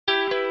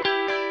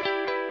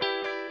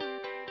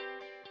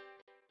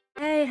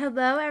Hi,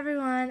 hello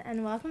everyone,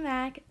 and welcome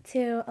back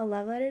to A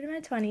Love Letter to My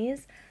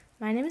 20's.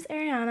 My name is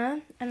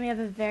Ariana, and we have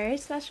a very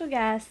special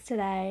guest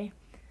today.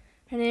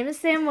 Her name is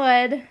Sam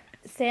Wood.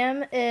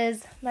 Sam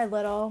is my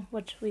little,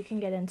 which we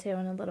can get into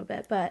in a little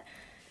bit, but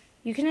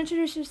you can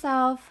introduce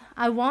yourself.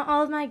 I want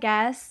all of my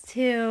guests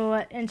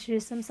to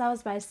introduce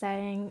themselves by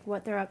saying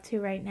what they're up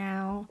to right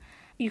now.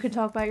 You can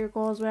talk about your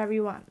goals, whatever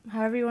you want,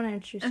 however you want to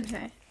introduce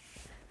yourself. Okay.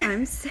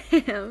 I'm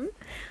Sam.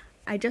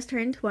 I just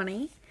turned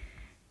 20,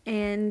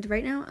 and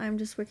right now I'm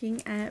just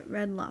working at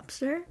Red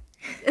Lobster.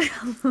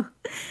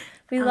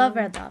 We love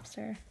Red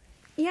Lobster.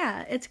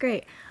 Yeah, it's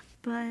great.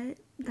 But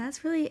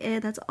that's really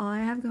it. That's all I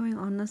have going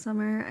on this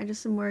summer. I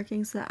just am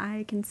working so that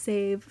I can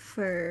save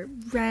for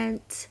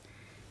rent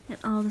and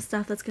all the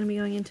stuff that's going to be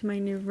going into my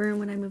new room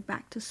when I move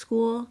back to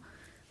school.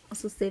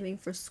 Also saving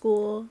for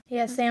school.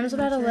 Yeah, Sam's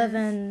about to live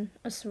in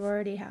a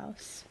sorority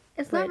house.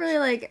 It's not really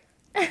like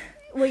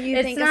what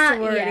you think a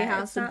sorority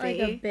house would be. It's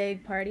not like a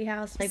big party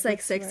house. It's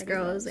like 6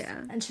 girls,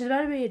 yeah. And she's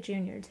about to be a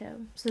junior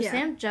too. So yeah.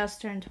 Sam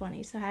just turned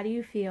 20. So how do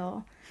you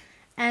feel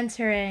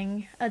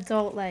entering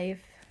adult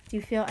life? Do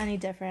you feel any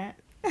different?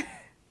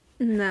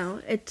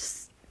 No,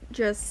 it's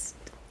just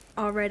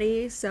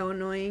already so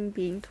annoying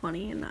being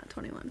 20 and not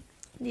 21.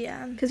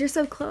 Yeah. Because you're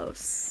so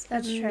close.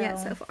 That's true. Yeah,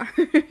 so far.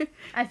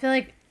 I feel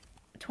like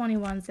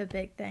 21's a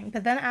big thing.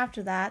 But then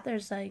after that,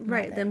 there's like nothing.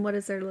 Right, then what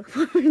is there to look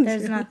forward to?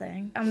 There's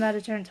nothing. I'm about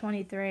to turn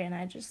 23 and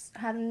I just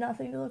have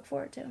nothing to look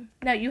forward to.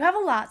 No, you have a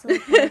lot to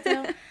look forward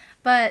to,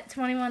 but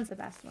 21's the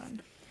best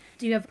one.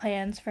 Do you have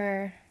plans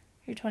for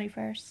your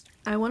 21st?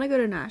 I want to go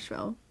to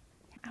Nashville.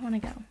 I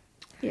want to go.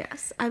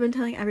 Yes, I've been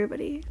telling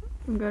everybody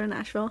I'm going to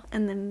Nashville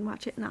and then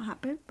watch it not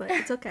happen, but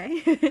it's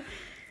okay.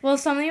 Well,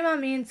 something about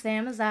me and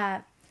Sam is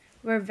that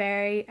we're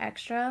very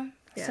extra.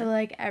 Yeah. So,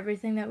 like,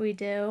 everything that we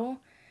do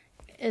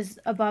is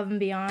above and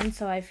beyond.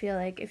 So I feel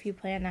like if you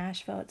plan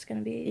Nashville, it's going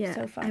to be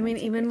so fun. I mean,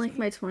 even, like,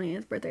 my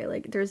 20th birthday,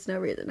 like, there's no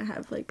reason to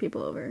have, like,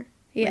 people over.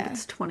 Yeah. Like,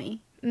 it's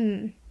 20.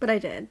 But I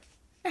did.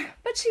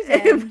 But she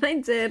did. But I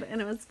did, and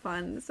it was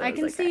fun. So I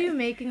can see you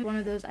making one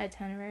of those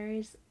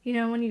itineraries. You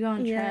know, when you go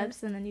on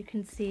trips, and then you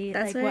can see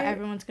what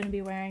everyone's going to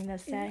be wearing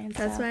this day. And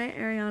that's why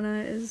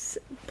Ariana is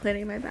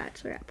planning my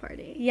bachelorette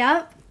party.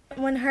 Yep.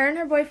 When her and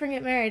her boyfriend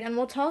get married, and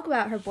we'll talk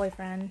about her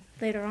boyfriend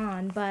later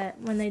on, but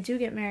when they do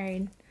get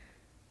married,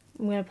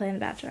 I'm going to plan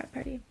the bachelorette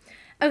party.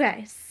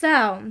 Okay,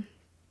 so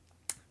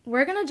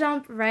we're going to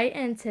jump right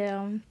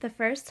into the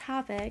first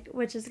topic,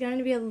 which is going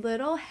to be a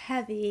little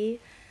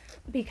heavy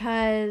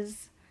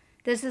because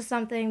this is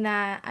something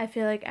that I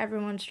feel like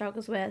everyone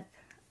struggles with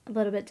a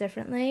little bit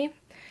differently.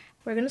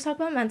 We're going to talk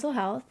about mental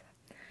health.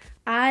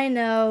 I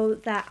know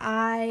that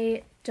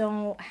I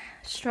don't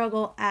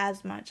struggle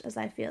as much as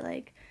I feel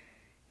like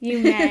you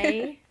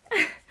may,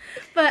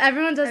 but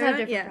everyone does have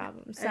different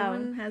problems. So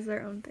everyone has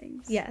their own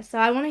things. Yeah, so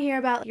I want to hear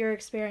about your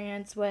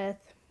experience with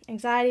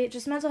anxiety,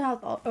 just mental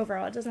health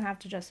overall. It doesn't have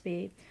to just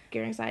be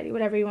your anxiety,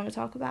 whatever you want to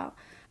talk about.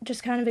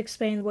 Just kind of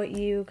explain what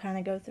you kind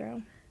of go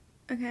through.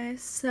 Okay,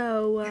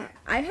 so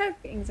I had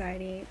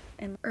anxiety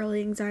and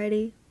early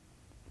anxiety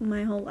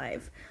my whole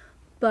life,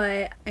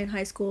 but in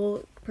high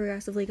school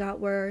progressively got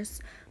worse.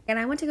 And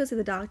I went to go see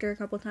the doctor a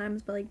couple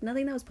times, but like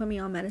nothing that was putting me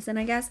on medicine,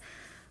 I guess.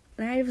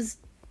 And I was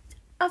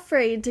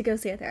afraid to go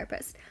see a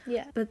therapist.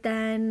 Yeah. But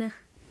then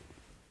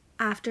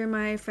after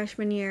my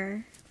freshman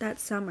year, that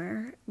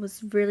summer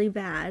was really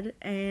bad,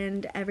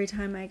 and every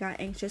time I got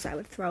anxious, I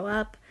would throw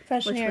up.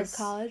 Freshman year of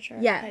college? Or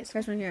yeah,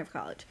 freshman year of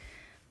college.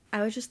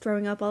 I was just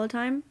throwing up all the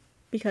time.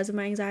 Because of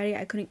my anxiety,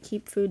 I couldn't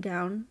keep food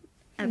down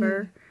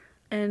ever.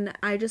 And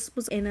I just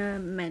was in a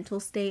mental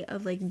state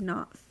of, like,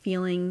 not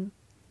feeling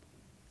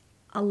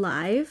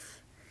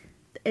alive.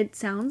 It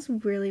sounds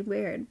really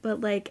weird,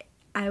 but, like,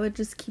 I would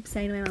just keep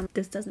saying to my mom,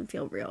 this doesn't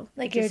feel real.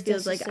 Like, it just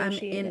feels like I'm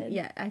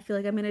in, I feel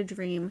like I'm in a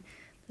dream.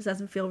 This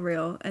doesn't feel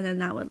real. And then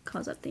that would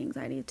cause up the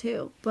anxiety,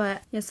 too.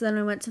 But, yeah, so then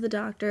I went to the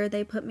doctor.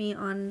 They put me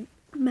on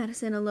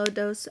medicine, a low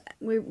dose.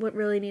 What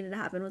really needed to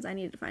happen was I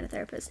needed to find a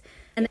therapist,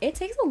 and it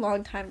takes a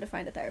long time to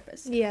find a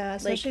therapist. Yeah,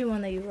 especially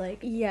one that you like.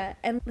 Yeah,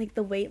 and like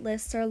the wait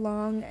lists are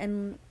long,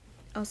 and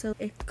also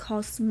it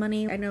costs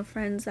money. I know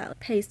friends that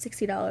pay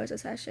 $60 a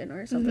session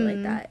or something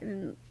like that,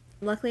 and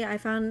luckily I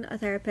found a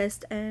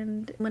therapist,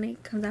 and money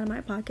comes out of my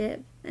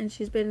pocket, and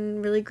she's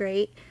been really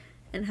great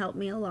and helped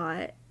me a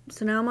lot.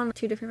 So now I'm on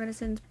 2 different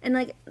medicines, and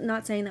like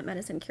not saying that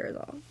medicine cures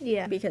all.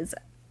 Yeah, because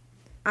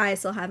I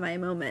still have my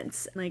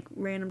moments, like,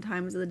 random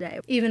times of the day.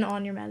 Even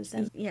on your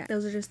medicine. Yeah,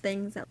 those are just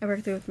things that I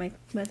work through with my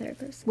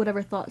therapist.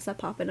 Whatever thoughts that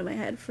pop into my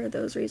head for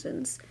those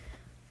reasons.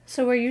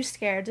 So were you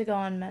scared to go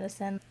on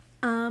medicine?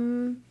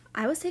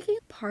 I was taking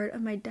part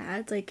of my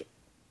dad's, like,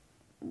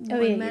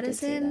 medicine. You did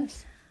say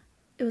this.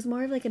 It was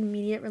more of, like, an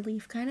immediate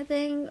relief kind of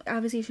thing.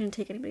 Obviously, you shouldn't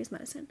take anybody's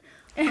medicine.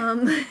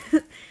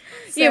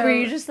 Yeah, were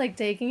you just, like,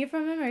 taking it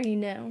from him, or he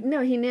knew? No,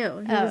 he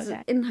knew. He was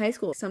okay. In high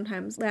school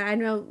sometimes. Like, I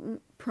know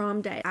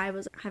prom day, I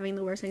was having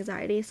the worst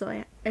anxiety, so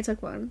I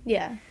took one.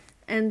 Yeah.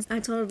 And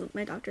I told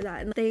my doctor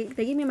that, and they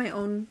gave me my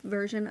own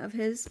version of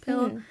his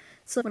pill.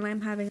 So when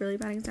I'm having really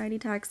bad anxiety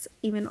attacks,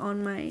 even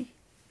on my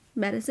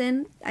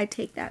medicine, I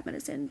take that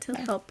medicine to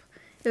help.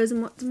 It was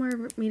it's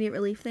more immediate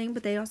relief thing,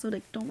 but they also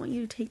like don't want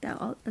you to take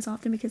that as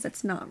often because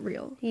that's not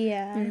real.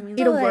 Yeah. You know what I mean?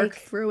 You need to work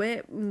through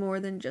it more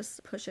than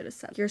just push it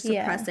aside. You're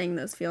suppressing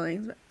those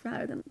feelings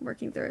rather than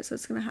working through it, so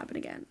it's going to happen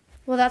again.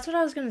 Well, that's what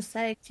I was going to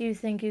say. Do you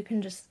think you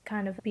can just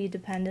kind of be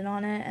dependent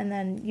on it and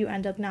then you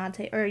end up not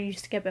or you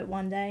skip it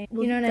one day?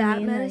 Well, you know what I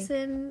mean? That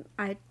medicine,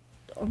 I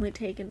only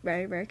take in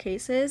very rare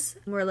cases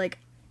where, like,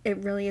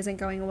 it really isn't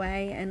going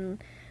away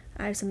and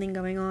I have something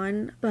going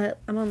on. But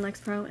I'm on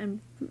Lexapro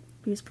and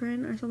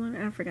Buspirone or something.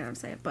 I forget how to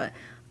say it. But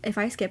if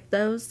I skip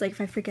those, like,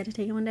 if I forget to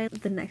take it one day,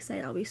 the next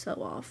day I'll be so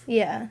off.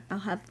 Yeah. I'll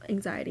have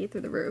anxiety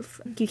through the roof.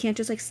 You can't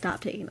just, like,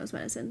 stop taking those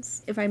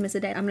medicines. If I miss a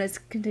day, I'm going to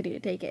continue to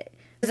take it.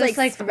 It's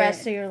like the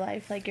rest of your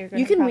life, like you're gonna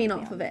you can wean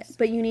off of it,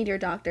 but you need your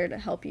doctor to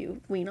help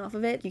you wean off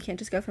of it. You can't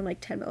just go from like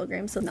 10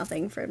 milligrams to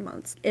nothing for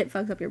months. It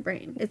fucks up your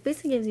brain. It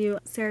basically gives you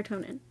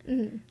serotonin.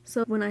 Mm-hmm.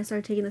 So when I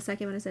started taking the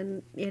second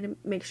medicine, you had to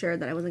make sure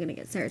that I wasn't going to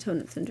get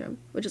serotonin syndrome,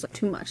 which is like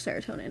too much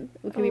serotonin.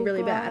 It can be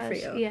really bad for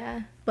you.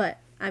 Yeah. But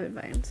I've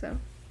been fine, so.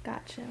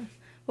 Gotcha.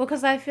 Well,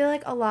 because I feel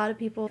like a lot of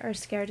people are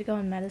scared to go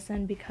in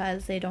medicine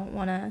because they don't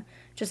want to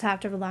just have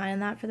to rely on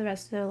that for the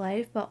rest of their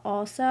life, but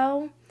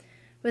also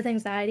with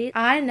anxiety.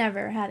 I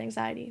never had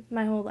anxiety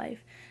my whole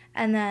life.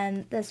 And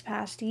then this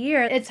past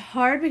year, it's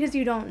hard because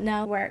you don't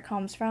know where it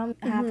comes from.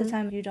 Mm-hmm. Half the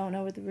time you don't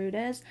know what the root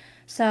is.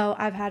 So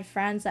I've had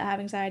friends that have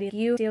anxiety.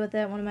 You deal with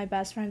it, one of my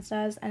best friends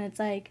does. And it's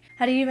like,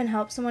 how do you even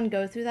help someone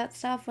go through that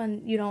stuff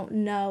when you don't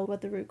know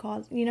what the root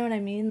cause? You know what I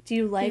mean? Do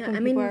you like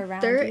when people are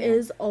around there you? There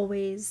is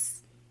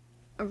always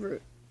a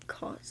root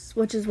cause,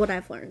 which is what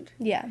I've learned.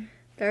 Yeah.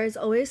 There is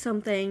always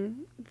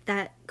something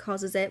that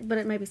causes it, but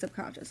it might be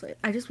subconsciously.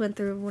 I just went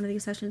through one of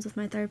these sessions with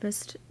my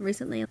therapist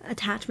recently.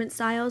 Attachment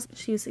styles.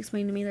 She was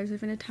explaining to me there's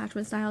different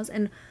attachment styles,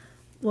 and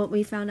what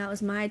we found out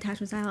was my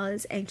attachment style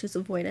is anxious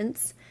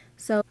avoidance.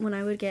 So when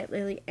I would get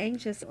really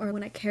anxious or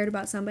when I cared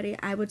about somebody,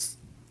 I would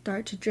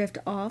start to drift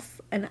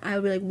off and I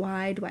would be like,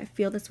 why do I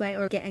feel this way?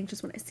 Or get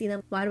anxious when I see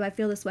them. Why do I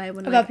feel this way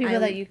when about people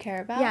that you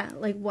care about? Yeah,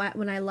 like why,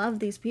 when I love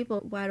these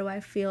people, why do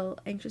I feel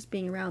anxious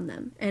being around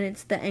them? And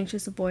it's the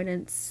anxious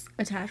avoidance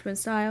attachment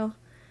style.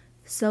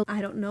 So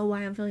I don't know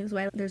why I'm feeling this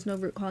way. There's no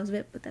root cause of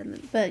it,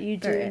 but you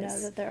do know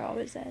that there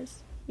always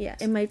is. Yeah,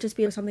 it might just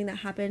be something that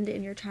happened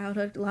in your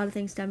childhood. A lot of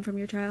things stem from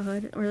your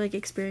childhood or like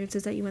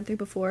experiences that you went through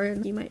before,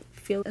 and you might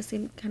feel the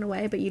same kind of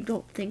way, but you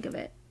don't think of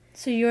it.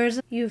 So yours,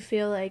 you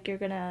feel like you're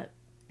gonna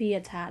be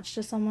attached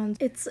to someone?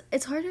 It's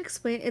hard to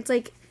explain. It's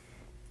like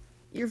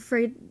you're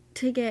afraid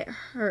to get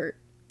hurt,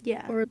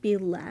 yeah, or be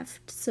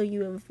left, so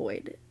you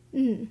avoid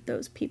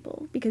those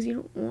people because you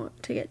don't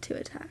want to get too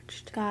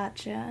attached.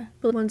 Gotcha.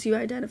 But once you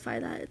identify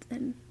that,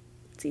 then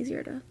it's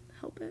easier to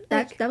help it.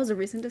 That was a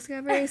recent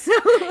discovery, so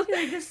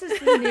like, this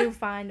is a new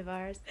find of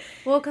ours.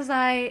 Well, because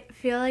I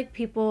feel like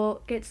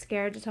people get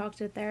scared to talk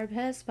to a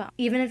therapist, but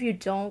even if you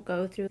don't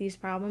go through these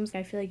problems,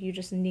 I feel like you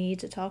just need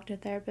to talk to a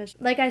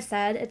therapist. Like I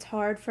said, it's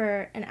hard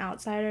for an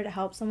outsider to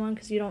help someone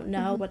because you don't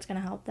know what's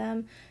going to help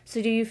them.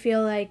 So do you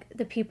feel like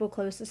the people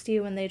closest to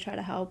you, when they try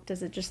to help,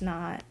 does it just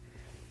not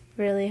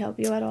really help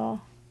you at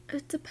all?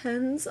 It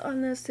depends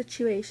on the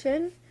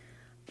situation.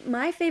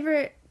 My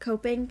favorite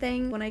coping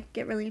thing when I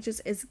get really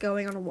anxious is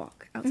going on a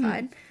walk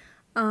outside.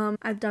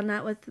 I've done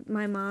that with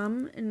my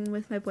mom and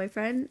with my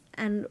boyfriend,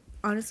 and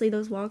honestly,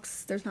 those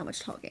walks, there's not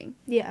much talking.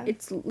 Yeah.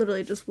 It's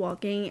literally just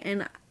walking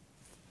and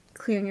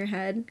clearing your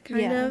head,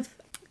 kind of.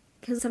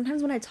 Because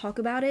sometimes when I talk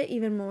about it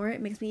even more, it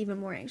makes me even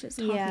more anxious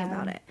talking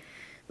about it.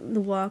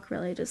 The walk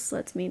really just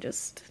lets me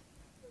just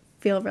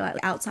feel relaxed.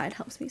 Outside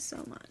helps me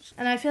so much.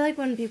 And I feel like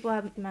when people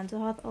have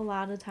mental health, a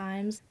lot of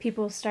times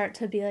people start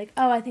to be like,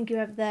 oh, I think you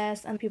have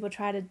this, and people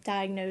try to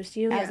diagnose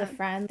you as a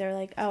friend. They're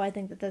like, oh, I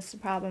think that this is a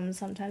problem. And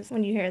sometimes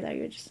when you hear that,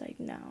 you're just like,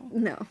 no.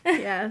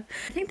 Yeah.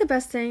 I think the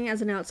best thing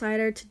as an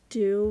outsider to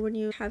do when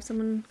you have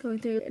someone going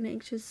through an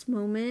anxious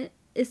moment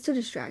is to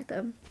distract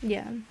them.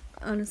 Yeah.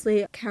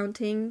 Honestly,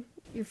 counting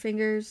your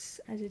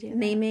fingers,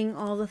 naming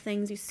all the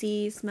things you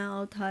see,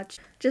 smell, touch,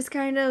 just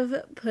kind of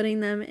putting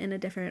them in a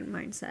different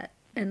mindset.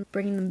 And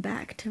bringing them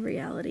back to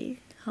reality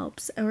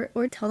helps.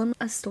 Or tell them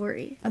a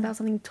story about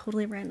something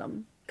totally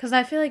random. Because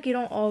I feel like you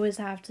don't always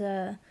have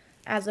to,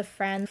 as a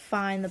friend,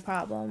 find the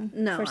problem.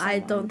 No, I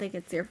don't think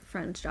it's your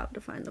friend's job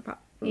to find the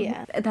problem.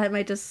 Yeah. That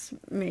might just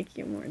make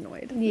you more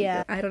annoyed.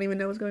 Yeah. I don't even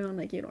know what's going on,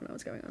 like you don't know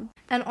what's going on.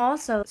 And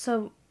also,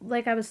 so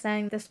like I was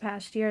saying, this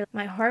past year,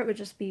 my heart would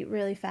just beat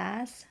really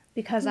fast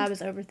because I was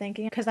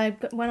overthinking. Because I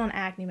went on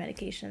acne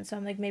medication. So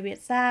I'm like, maybe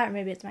it's that, or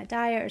maybe it's my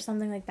diet, or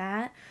something like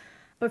that.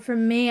 But for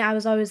me, I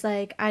was always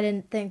like, I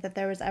didn't think that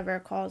there was ever a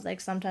cause. Like,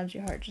 sometimes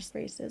your heart just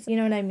races. You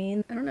know what I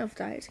mean? I don't know if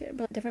diet's good,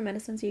 but different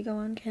medicines you go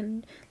on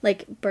can,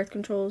 like, birth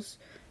controls.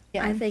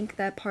 Yeah. I think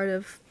that part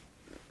of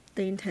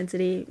the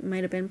intensity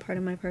might have been part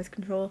of my birth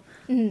control.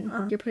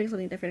 Mm-hmm. You're putting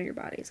something different in your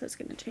body, so it's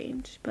going to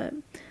change. But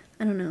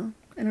I don't know.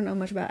 I don't know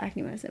much about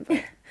acne medicine.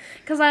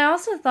 Because I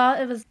also thought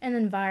it was an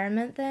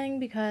environment thing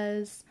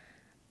because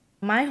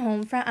My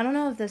home friend, I don't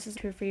know if this is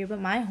true for you, but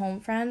my home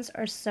friends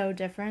are so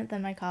different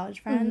than my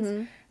college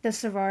friends. The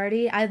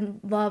sorority, I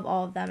love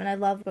all of them, and I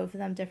love both of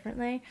them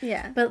differently.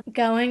 Yeah. But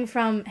going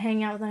from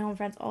hanging out with my home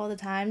friends all the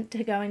time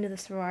to going to the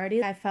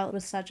sorority, I felt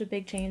was such a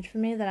big change for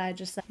me that I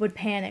just would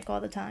panic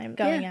all the time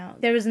going out.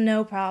 There was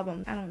no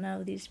problem. I don't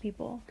know these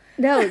people.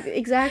 No,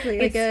 exactly.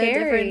 Like It's a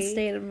scary. different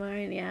state of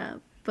mind, yeah.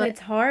 But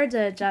It's hard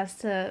to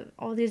adjust to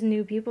all these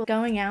new people.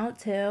 Going out,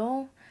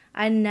 too,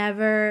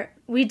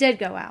 we did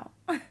go out.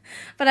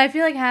 But I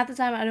feel like half the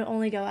time I'd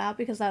only go out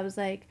because I was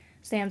like,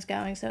 Sam's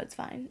going, so it's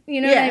fine. You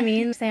know what I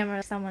mean? Sam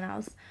or someone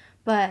else.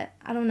 But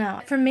I don't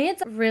know. For me,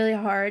 it's really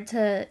hard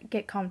to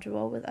get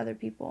comfortable with other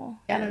people.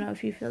 I don't know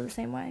if you feel the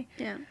same way.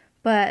 Yeah.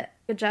 But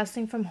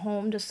adjusting from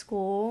home to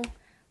school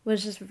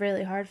was just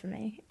really hard for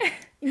me.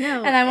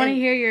 No. And I want to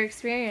hear your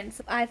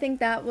experience. I think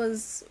that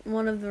was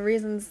one of the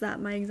reasons that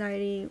my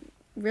anxiety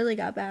really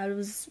got bad,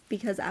 was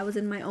because I was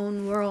in my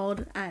own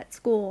world at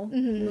school,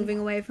 moving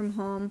away from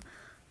home.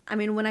 I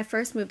mean, when I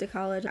first moved to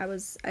college,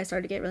 I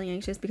started to get really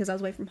anxious because I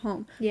was away from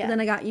home. Yeah. But then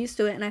I got used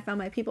to it, and I found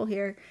my people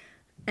here,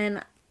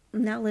 and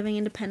I'm now living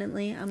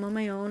independently. I'm on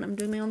my own. I'm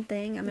doing my own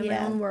thing. I'm in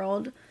my own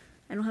world.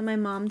 I don't have my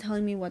mom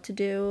telling me what to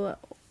do,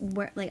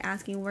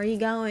 asking, where are you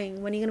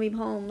going? When are you going to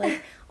be home?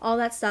 Like, all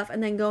that stuff.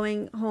 And then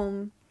going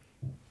home,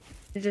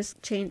 it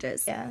just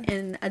changes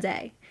in a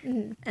day.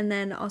 And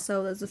then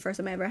also, that was the first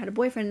time I ever had a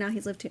boyfriend. Now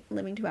he's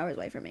living 2 hours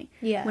away from me.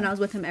 Yeah. When I was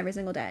with him every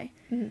single day.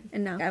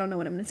 And now I don't know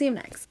when I'm going to see him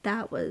next.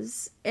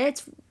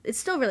 It's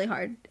still really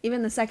hard.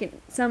 Even the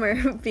second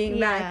summer being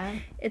back,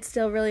 it's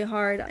still really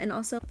hard. And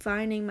also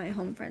finding my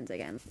home friends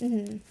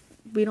again.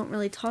 We don't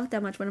really talk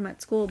that much when I'm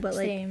at school, but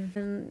Same.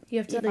 And you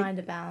have to find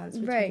a balance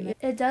between it.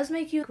 It does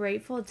make you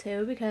grateful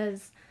too,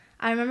 because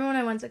I remember when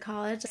I went to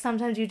college,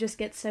 sometimes you just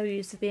get so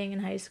used to being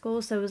in high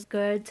school, so it was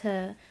good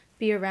to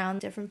be around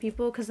different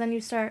people, because then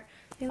you start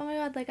thinking, oh my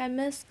god, like I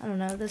miss, I don't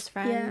know, this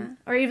friend.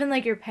 Or even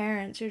like your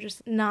parents, you're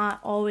just not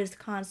always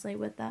constantly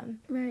with them.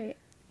 Right.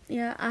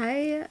 Yeah,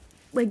 I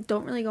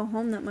don't really go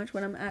home that much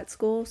when I'm at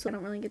school, so I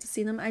don't really get to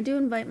see them. I do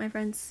invite my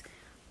friends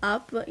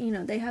up, but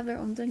they have their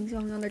own things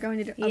going on. They're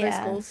going to other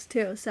schools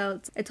too, so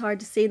it's hard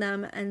to see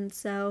them. And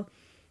so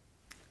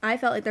I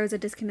felt like there was a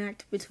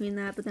disconnect between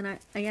that, but then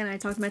I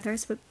talked to my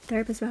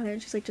therapist about it,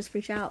 and she's like, just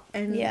reach out.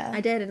 And I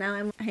did, and now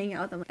I'm hanging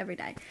out with them every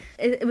day.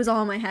 It was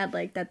all in my head,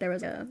 like, that there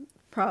was a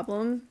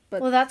problem.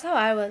 But well, that's how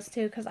I was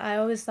too, because I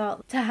always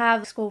thought to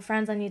have school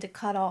friends I need to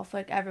cut off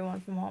like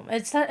everyone from home.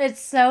 It's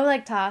so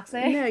like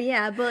toxic. No,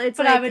 yeah, but it's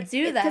but like, I would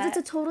do that because it's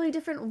a totally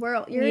different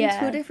world. You're in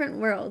two different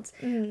worlds,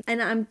 and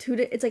I'm two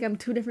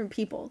different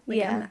people.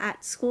 Like, I'm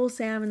at school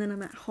Sam, and then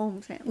I'm at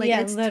home Sam. Like,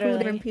 it's literally 2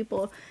 different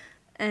people.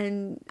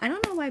 And I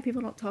don't know why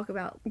people don't talk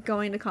about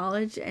going to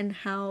college and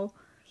how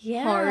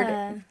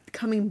hard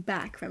coming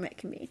back from it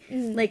can be.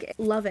 Like,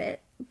 love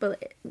it,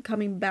 but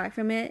coming back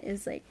from it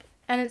is like,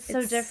 and it's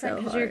so different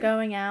because you're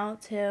going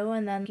out too,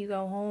 and then you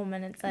go home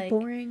and it's like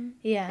boring.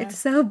 Yeah, it's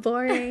so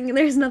boring.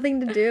 There's nothing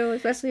to do,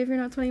 especially if you're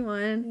not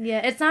 21. Yeah,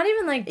 it's not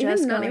even like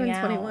just not going even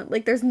out. 21.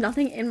 Like, there's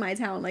nothing in my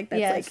town like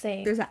that's like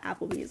same. There's an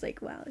Applebee's.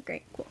 Like, wow,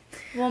 great, cool.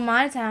 Well,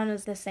 my town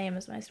is the same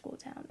as my school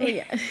town.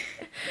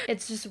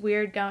 It's just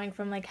weird going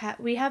from like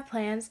we have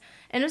plans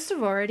in a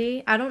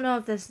sorority. I don't know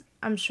if this.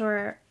 I'm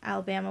sure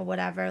Alabama,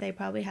 whatever, they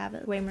probably have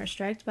it way more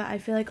strict, but I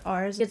feel like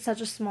ours, it's such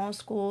a small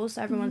school,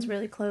 so everyone's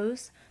really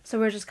close, so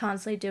we're just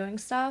constantly doing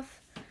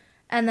stuff.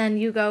 And then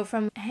you go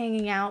from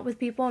hanging out with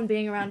people and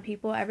being around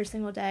people every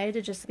single day to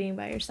just being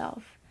by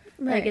yourself.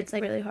 Right. Like, it's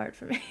like really hard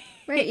for me.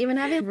 Right, even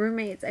having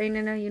roommates. I mean,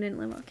 I know you didn't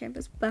live off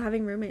campus, but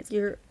having roommates,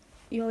 you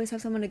always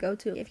have someone to go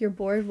to. If you're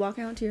bored, walk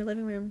out to your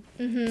living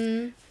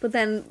room. But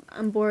then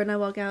I'm bored and I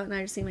walk out and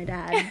I just see my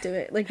dad do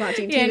it, like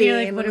watching TV. And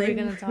you're like, what are we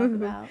going to talk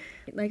about?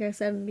 Like I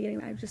said in the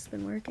beginning, I've just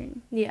been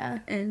working. Yeah.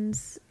 And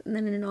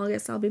then in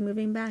August, I'll be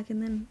moving back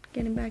and then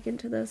getting back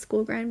into the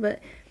school grind. But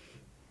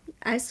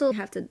I still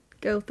have to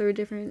go through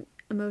different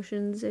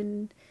emotions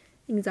and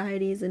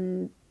anxieties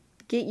and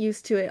get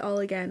used to it all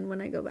again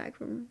when I go back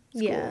from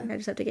school. Yeah. I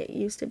just have to get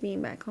used to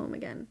being back home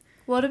again.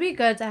 Well, it'll be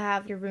good to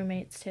have your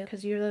roommates, too,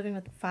 because you're living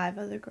with 5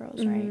 other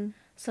girls, right?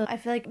 So I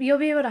feel like you'll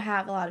be able to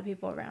have a lot of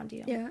people around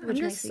you. Yeah, which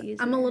makes it easier.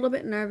 I'm a little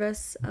bit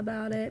nervous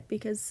about it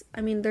because,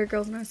 I mean, they're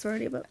girls in our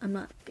sorority, but I'm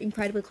not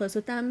incredibly close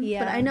with them.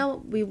 Yeah. But I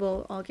know we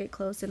will all get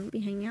close and be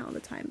hanging out all the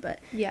time. But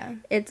yeah,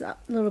 it's a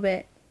little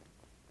bit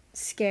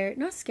scary.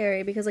 Not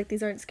scary because, like,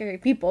 these aren't scary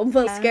people,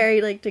 but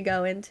scary, like, to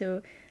go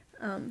into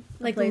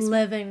like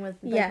living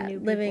with new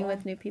people. Living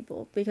with new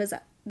people because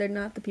they're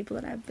not the people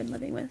that I've been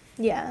living with.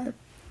 Yeah.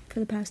 For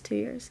the past 2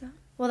 years. So.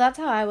 Well, that's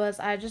how I was.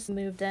 I just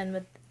moved in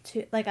with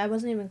I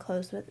wasn't even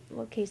close with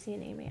Casey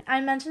and Amy.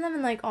 I mentioned them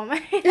in like all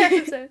my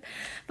episodes,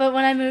 but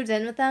when I moved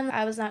in with them,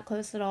 I was not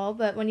close at all.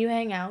 But when you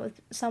hang out with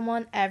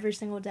someone every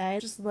single day,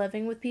 just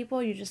living with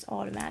people, you just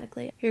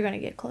automatically, you're going to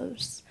get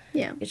close.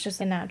 Yeah. It's just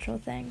a natural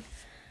thing.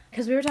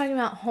 Because we were talking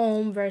about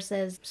home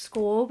versus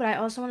school, but I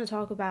also want to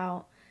talk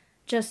about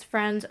just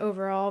friends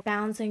overall,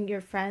 balancing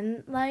your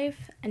friend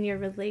life and your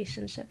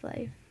relationship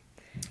life.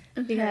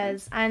 Okay.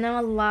 Because I know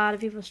a lot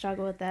of people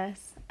struggle with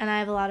this. And I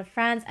have a lot of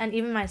friends, and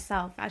even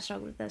myself, I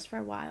struggled with this for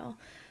a while.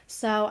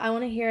 So I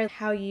want to hear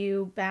how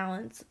you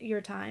balance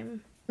your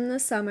time. In the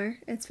summer,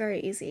 it's very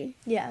easy.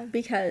 Yeah.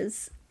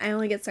 Because I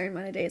only get certain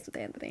amount of days with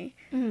Anthony.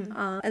 Mm-hmm.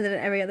 And then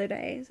every other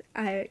day,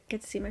 I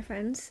get to see my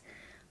friends.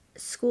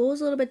 School is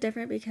a little bit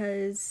different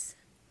because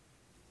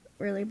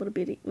we're able to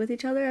be with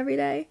each other every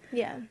day.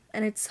 Yeah.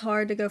 And it's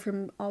hard to go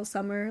from all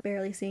summer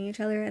barely seeing each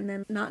other and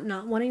then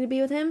not wanting to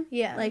be with him.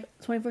 Yeah. Like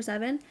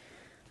 24/7.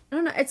 I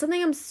don't know. It's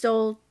something I'm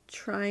still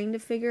trying to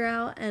figure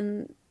out,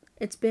 and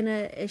it's been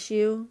an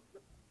issue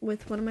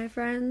with one of my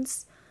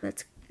friends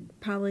that's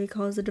probably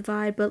caused a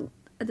divide, but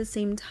at the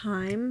same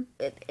time,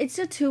 it's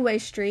a two-way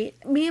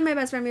street. Me and my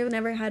best friend, we've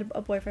never had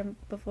a boyfriend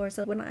before,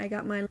 so when I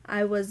got mine,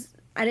 I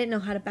didn't know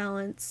how to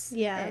balance.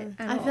 Yeah,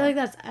 I feel like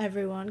that's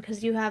everyone,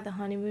 because you have the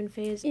honeymoon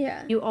phase.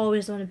 Yeah. You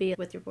always want to be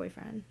with your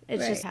boyfriend.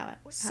 It's just how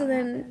it So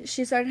then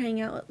she started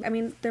hanging out. I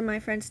mean, they're my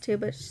friends too,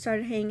 but she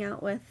started hanging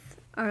out with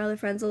our other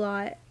friends a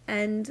lot.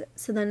 And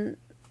so then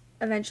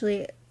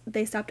eventually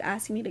they stopped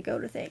asking me to go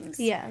to things.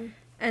 Yeah.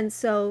 And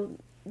so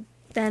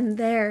then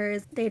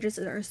they just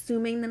are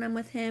assuming that I'm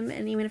with him.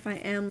 And even if I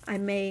am, I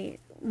may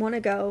want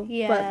to go.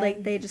 Yeah. But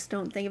like they just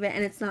don't think of it.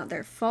 And it's not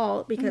their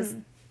fault because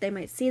they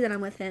might see that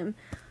I'm with him.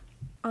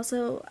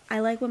 Also, I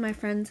like when my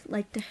friends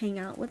like to hang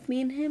out with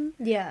me and him.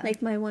 Yeah.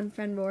 Like my one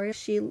friend, Rory,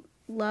 she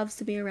loves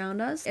to be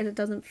around us. And it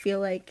doesn't feel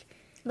like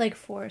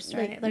forced,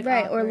 right? Like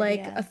right, awkward, or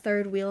like yeah. a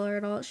third wheeler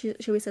at all. She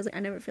always says, like,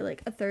 I never feel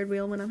like a third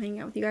wheel when I'm hanging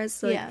out with you guys.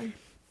 So yeah. like,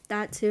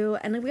 that too.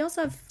 And like we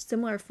also have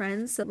similar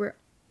friends, so we're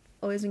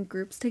always in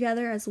groups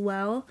together as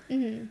well.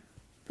 Mm-hmm.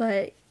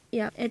 But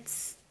yeah,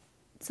 it's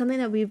something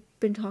that we've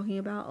been talking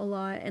about a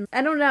lot, and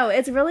I don't know,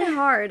 it's really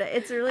hard.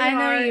 It's really hard. I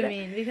know what you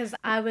mean, because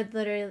I would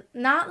literally,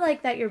 not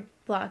like that you're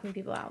blocking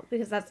people out,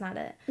 because that's not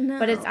it. No.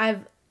 But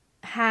I've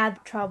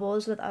had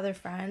troubles with other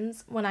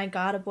friends when I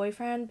got a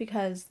boyfriend,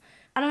 because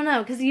I don't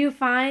know, because you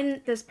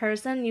find this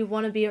person, you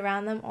want to be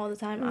around them all the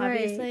time,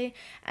 obviously,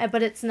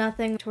 but it's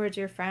nothing towards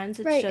your friends.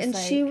 It's right, just and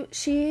like...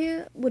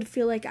 she would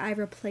feel like I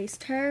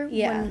replaced her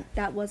when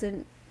that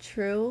wasn't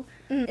true.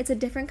 Mm. It's a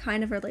different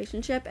kind of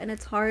relationship, and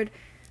it's hard.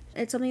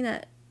 It's something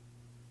that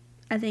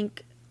I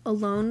think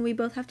alone we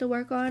both have to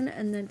work on,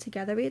 and then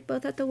together we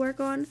both have to work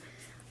on.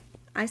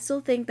 I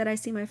still think that I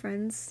see my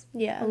friends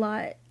a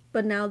lot,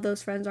 but now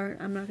those friends I'm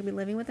not going to be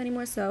living with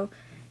anymore, so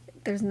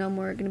there's no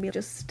more going to be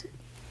just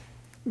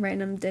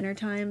random dinner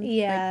time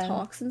like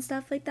talks and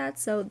stuff like that.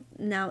 So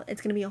now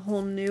it's going to be a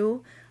whole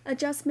new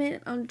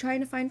adjustment on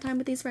trying to find time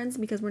with these friends,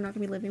 because we're not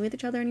going to be living with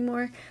each other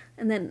anymore.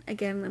 And then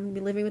again, I'm going to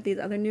be living with these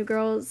other new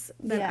girls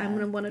that I'm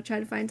going to want to try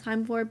to find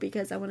time for,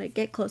 because I want to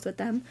get close with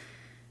them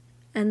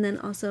and then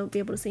also be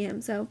able to see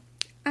him. So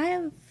I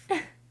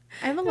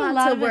have a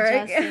lot to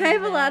work. I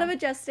have a lot of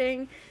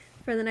adjusting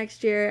for the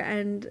next year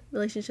and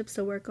relationships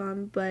to work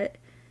on, but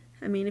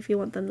I mean, if you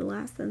want them to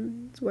last,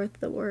 then it's worth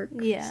the work.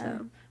 Yeah.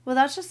 So. Well,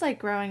 that's just like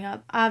growing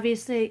up.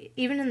 Obviously,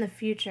 even in the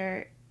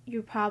future,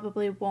 you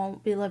probably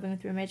won't be living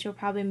with roommates. You'll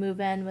probably move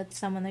in with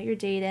someone that you're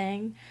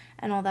dating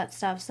and all that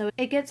stuff. So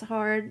it gets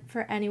hard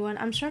for anyone.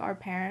 I'm sure our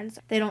parents,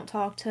 they don't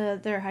talk to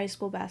their high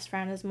school best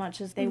friend as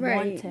much as they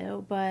want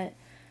to, but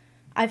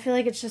I feel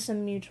like it's just a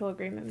mutual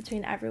agreement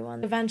between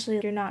everyone. Eventually,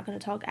 you're not going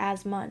to talk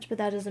as much, but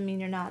that doesn't mean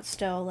you're not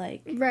still,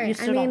 like, you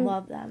still don't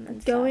love them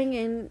and going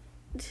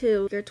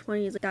into your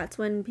 20s, that's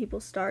when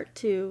people start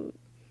to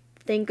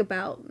think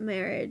about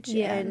marriage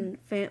and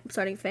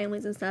starting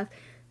families and stuff.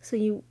 So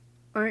you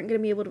aren't going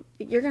to be able to,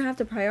 you're going to have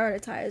to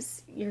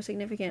prioritize your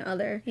significant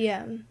other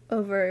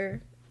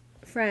over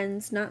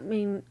friends. Not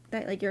mean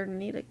that like you're going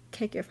to need to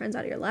kick your friends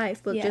out of your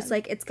life, but just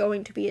like it's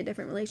going to be a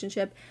different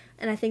relationship.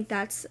 And I think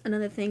that's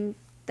another thing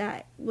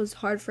that was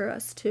hard for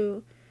us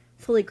to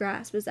fully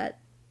grasp, is that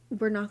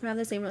we're not going to have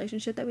the same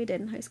relationship that we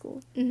did in high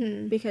school,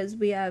 because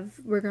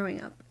we're growing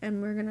up and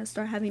we're going to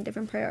start having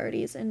different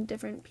priorities and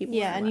different people.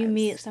 Yeah, and lives. you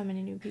meet so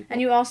many new people. And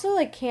you also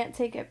like can't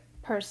take it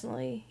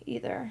personally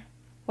either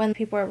when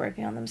people are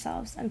working on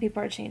themselves and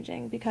people are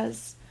changing,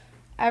 because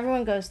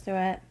everyone goes through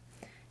it.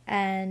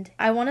 And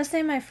I want to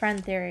say my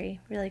friend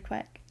theory really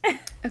quick.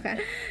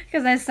 Okay.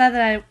 Because I said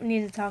that I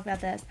needed to talk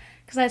about this.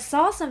 Because I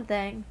saw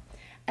something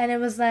and it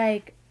was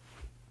like,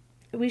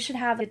 we should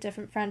have a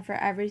different friend for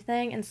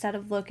everything instead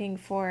of looking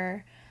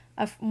for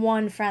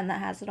one friend that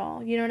has it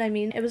all. You know what I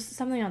mean? It was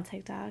something on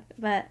TikTok,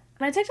 but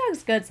my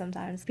TikTok's good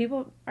sometimes.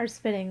 People are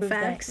spitting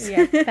facts.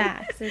 Yeah,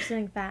 facts. They're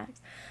spitting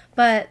facts.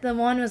 But the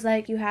one was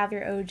like, you have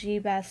your OG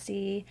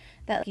bestie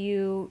that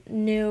you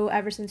knew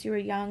ever since you were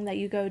young that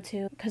you go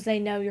to because they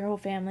know your whole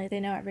family, they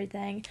know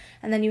everything.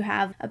 And then you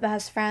have a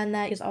best friend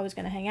that is always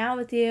going to hang out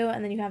with you.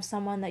 And then you have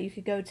someone that you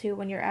could go to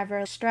when you're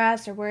ever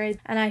stressed or worried.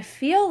 And I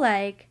feel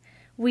like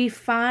we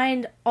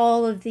find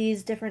all of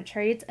these different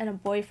traits in a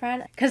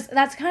boyfriend, because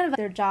that's kind of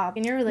their job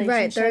in your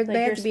relationship. Right,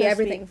 they have to be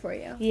everything for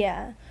you.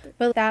 Yeah,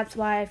 but that's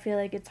why I feel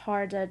like it's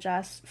hard to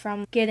adjust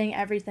from getting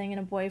everything in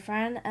a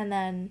boyfriend and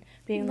then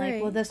being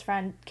like, well, this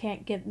friend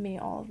can't give me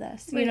all of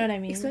this. You know what I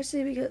mean?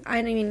 Especially because,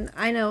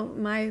 I know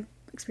my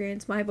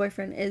experience, my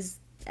boyfriend is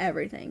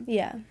everything.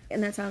 Yeah.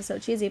 And that sounds so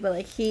cheesy, but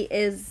like he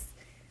is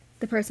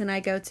the person I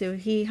go to.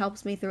 He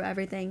helps me through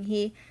everything.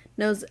 He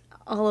knows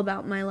all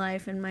about my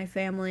life and my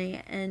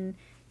family, and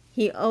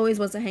he always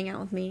wants to hang out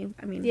with me.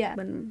 I mean,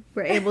 when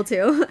we're able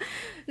to.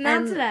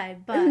 Not today,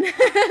 but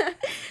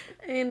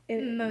and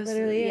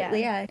mostly,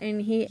 yeah.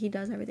 And he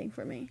does everything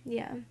for me.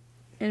 Yeah.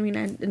 I mean,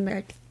 I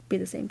could be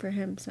the same for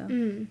him, so.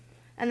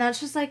 And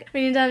that's just like,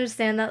 we need to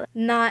understand that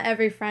not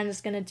every friend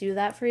is going to do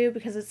that for you,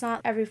 because it's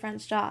not every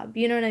friend's job.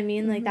 You know what I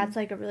mean? Like, that's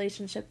like a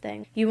relationship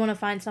thing. You want to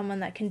find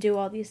someone that can do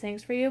all these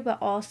things for you, but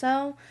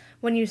also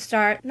when you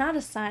start not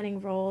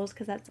assigning roles,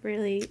 because that's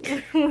really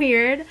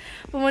weird,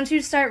 but once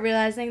you start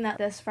realizing that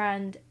this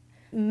friend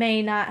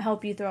may not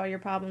help you through all your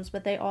problems,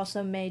 but they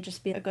also may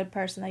just be a good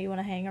person that you want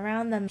to hang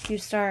around, then you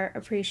start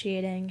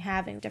appreciating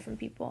having different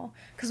people.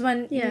 Because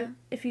when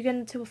if you get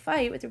into a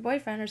fight with your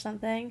boyfriend or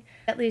something,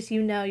 at least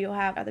you know you'll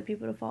have other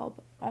people to fall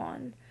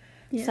on.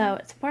 Yeah. So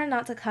it's important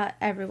not to cut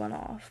everyone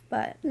off,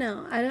 but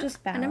no, I don't.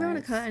 Just balance. I never want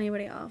to cut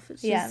anybody off.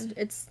 It's just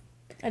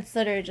it's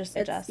literally just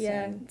adjusting.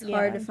 It's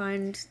hard to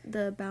find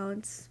the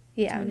balance.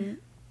 Yeah,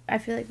 I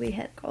feel like we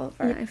hit all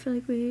of our. Yeah, I feel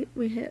like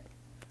we hit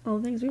all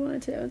the things we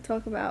wanted to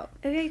talk about.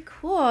 Okay,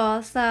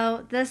 cool.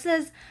 So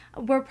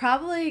we're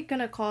probably going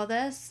to call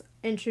this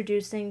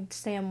Introducing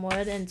Sam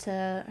Wood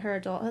into Her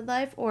Adulthood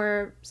Life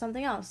or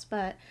something else.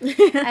 But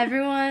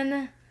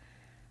everyone,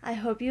 I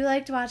hope you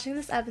liked watching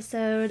this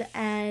episode,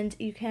 and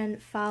you can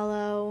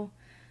follow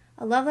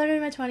A Love Letter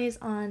to My 20s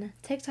on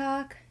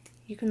TikTok.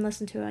 You can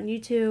listen to it on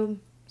YouTube,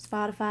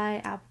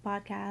 Spotify, Apple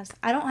Podcasts.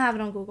 I don't have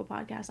it on Google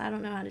Podcasts. I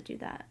don't know how to do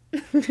that.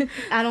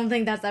 I don't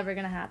think that's ever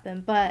going to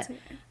happen. But,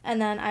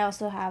 and then I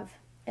also have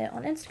it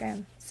on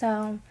Instagram.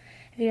 So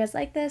if you guys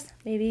like this,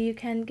 maybe you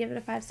can give it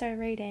a 5-star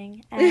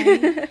rating.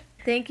 And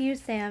thank you,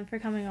 Sam, for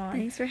coming on.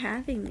 Thanks for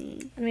having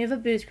me. And we have a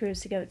booze cruise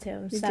to go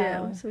to. We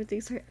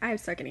do. So I have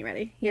to start getting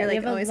ready. Yeah, You're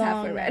like always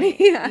halfway ready.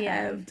 Yeah. I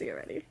have to get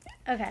ready.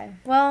 Okay.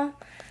 Well,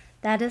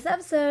 that is the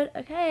episode.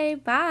 Okay.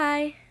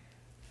 Bye.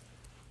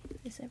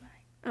 You say bye.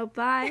 Oh,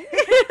 bye.